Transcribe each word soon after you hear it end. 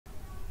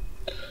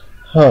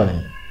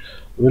Hi,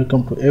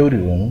 welcome to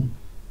everyone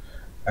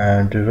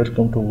and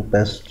welcome to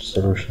Best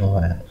Solution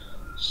Line.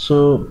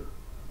 So,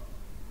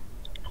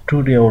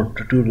 today our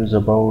tutorial is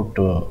about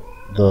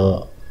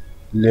the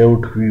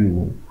layout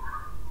view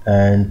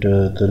and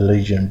the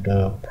legend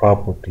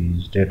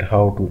properties, that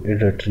how to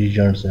edit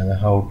regions and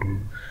how to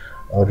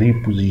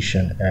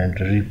reposition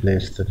and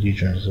replace the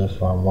regions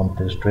from one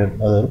place to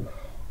another.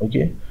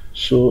 Okay,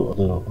 so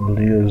the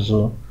layers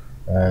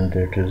and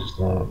it is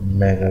the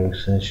mega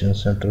vaccination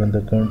center in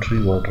the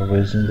country, water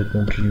ways in the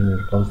country,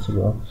 unit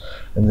council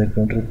in the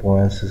country,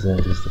 provinces, and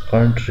is the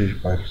country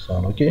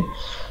Pakistan. Okay,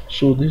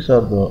 so these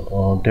are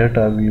the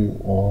data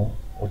view.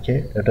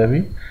 Okay, data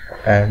view,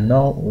 and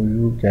now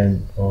you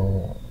can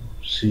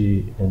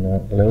see in a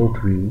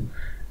layout view,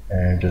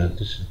 and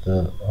this is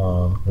the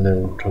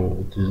layout.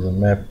 This is the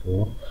map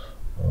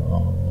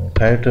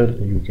title.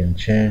 You can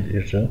change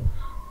it.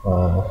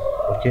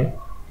 Okay,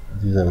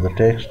 these are the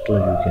text.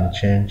 You can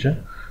change it.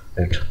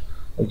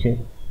 Okay,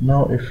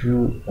 now if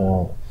you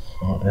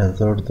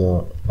insert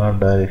the north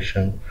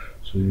direction,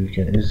 so you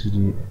can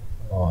easily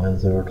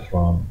insert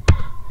from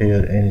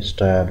here any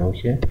style.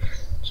 Okay,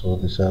 so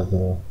these are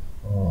the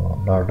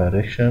north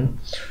direction,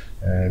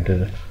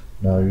 and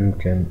now you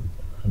can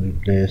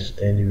replace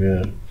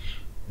anywhere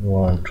you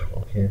want.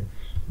 Okay,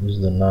 this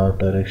is the north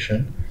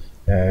direction,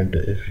 and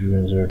if you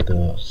insert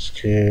the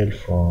scale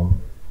from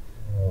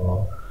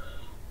uh,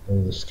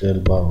 the scale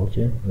bar.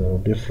 Okay, there are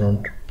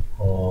different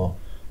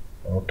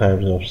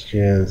types of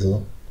scales.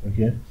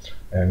 Okay,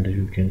 and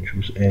you can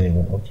choose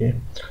anyone. Okay,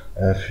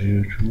 if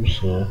you choose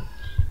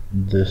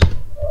this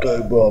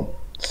type of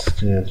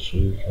scale, so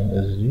you can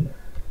easily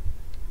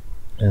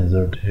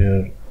insert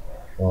here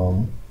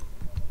from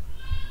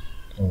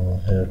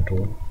here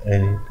to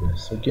any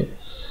place. Okay,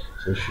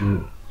 so if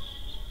you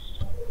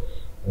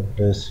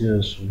place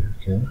here, so you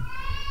can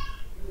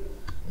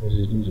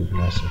easily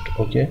replace it.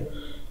 Okay,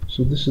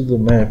 so this is the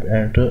map,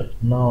 and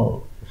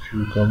now if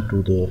you come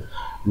to the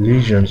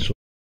regions,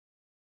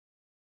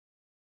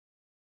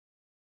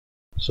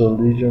 so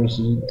regions,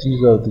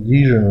 these are the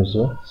regions,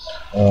 the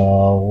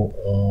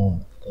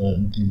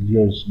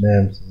years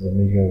names, the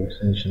mega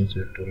extension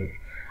sector,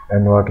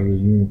 and what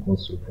is unicorn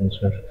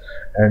sequencer,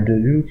 and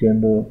you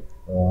can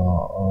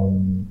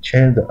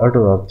change the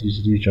order of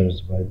these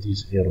regions by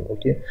this arrow.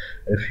 Okay,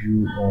 if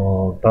you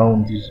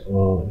down this,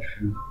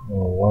 if you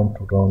want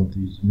to down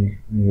this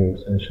mega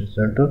extension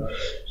center,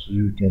 so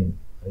you can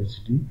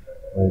easily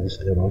by this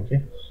arrow.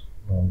 Okay,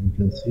 you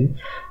can see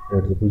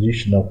that the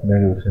position of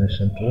mega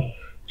extension center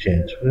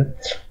change. Okay?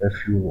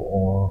 If you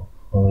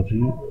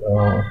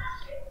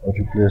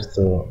replace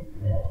the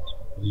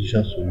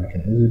position, so you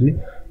can easily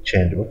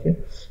change. Okay,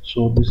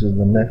 so this is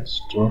the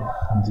next.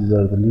 These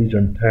are the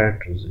legion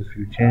titles. If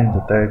you change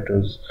the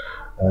titles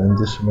in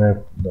this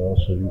map,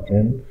 so you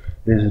can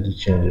easily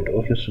change it.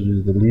 Okay, so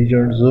these are the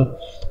legions,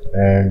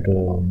 and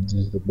this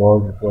is the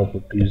border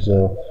properties,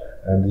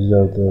 and these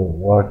are the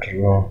water,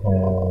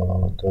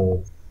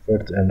 the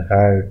width and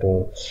height.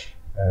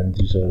 And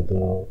these are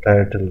the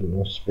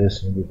title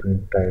spacing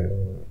between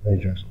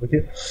legends.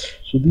 Okay,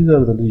 so these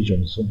are the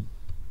legends.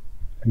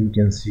 You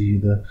can see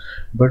the,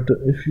 but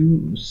if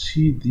you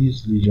see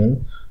these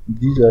regions,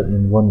 these are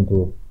in one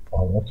group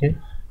form. Okay,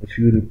 if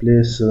you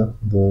replace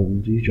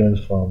the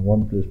regions from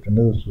one place to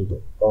another,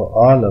 so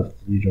all of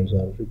the regions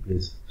are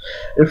replaced.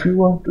 If you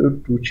want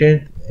to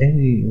change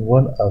any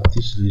one of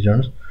these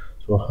regions,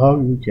 so how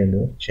you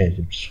can change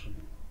it?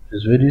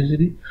 It's very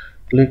easily.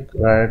 Click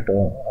right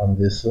on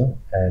this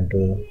and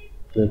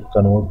click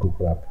convert to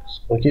graphics.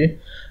 Okay,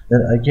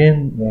 then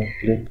again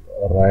click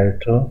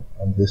right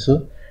on this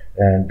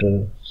and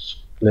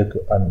click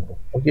Ungroup.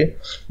 Okay,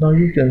 now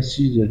you can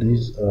see that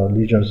these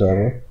regions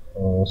are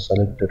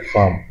selected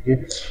from.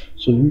 Okay,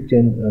 so you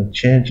can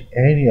change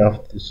any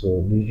of these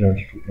regions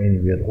to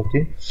anywhere.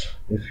 Okay,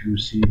 if you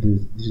see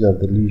this, these are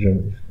the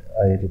regions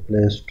I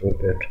replaced to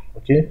it.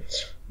 Okay,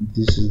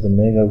 this is the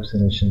mega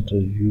vaccination tool.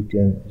 You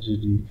can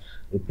easily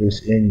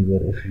replace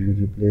anywhere. If you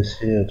replace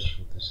here,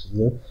 so this is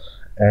the,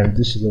 and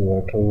this is the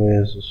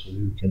waterways, so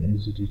you can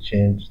easily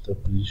change the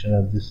position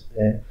of this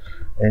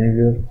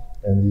anywhere.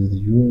 And this is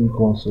the viewing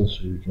console,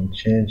 so you can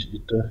change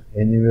it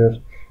anywhere.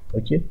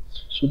 Okay,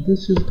 so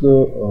this is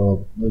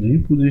the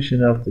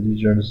reposition of the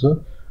regions,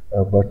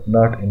 but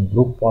not in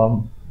group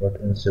form, but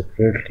in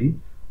separately,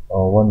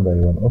 one by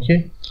one.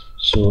 Okay,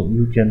 so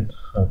you can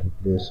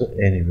replace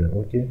anywhere.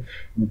 Okay,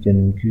 you can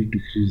increase,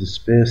 decrease the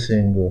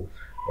spacing,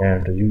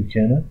 and you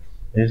can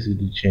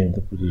easily change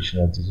the position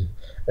of this.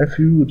 If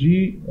you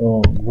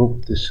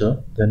regroup this,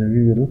 then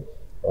we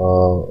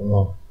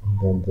will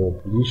then the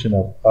position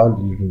of all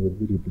regions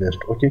will be replaced.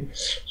 Okay,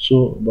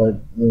 so by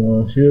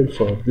here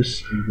for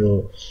this,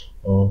 the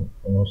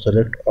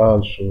select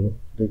all, so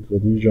click the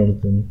region,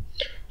 then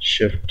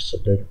shift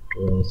select,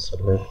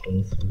 select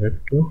and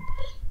select,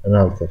 and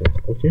all select.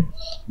 Okay,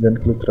 then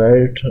click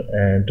right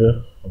and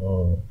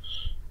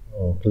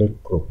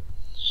click group.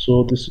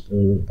 So this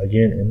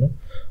again in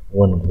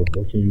one group.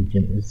 Okay, you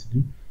can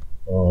easily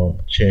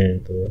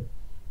change the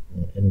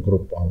in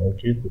group one.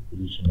 Okay, the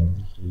position of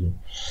this region.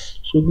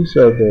 So these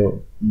are the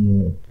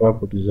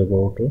properties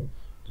about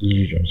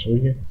regions.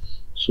 Okay,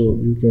 so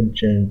you can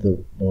change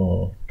the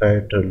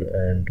title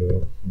and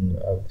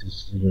of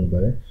this region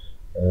by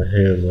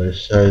here by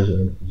size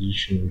and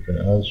position. You can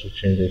also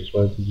change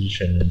XY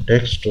position and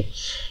text,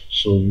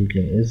 so you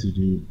can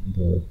easily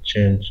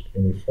change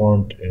any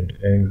font and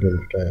angle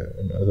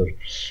and other.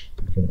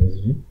 You can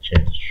easily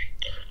change.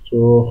 So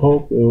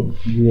hope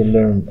you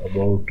learn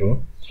about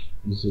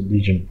these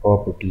region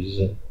properties.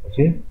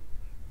 Okay,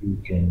 you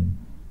can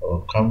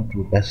come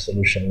to best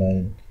solution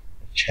line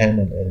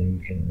channel,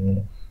 and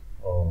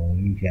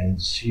you can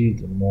see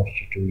the most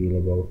tutorial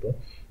about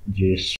GIS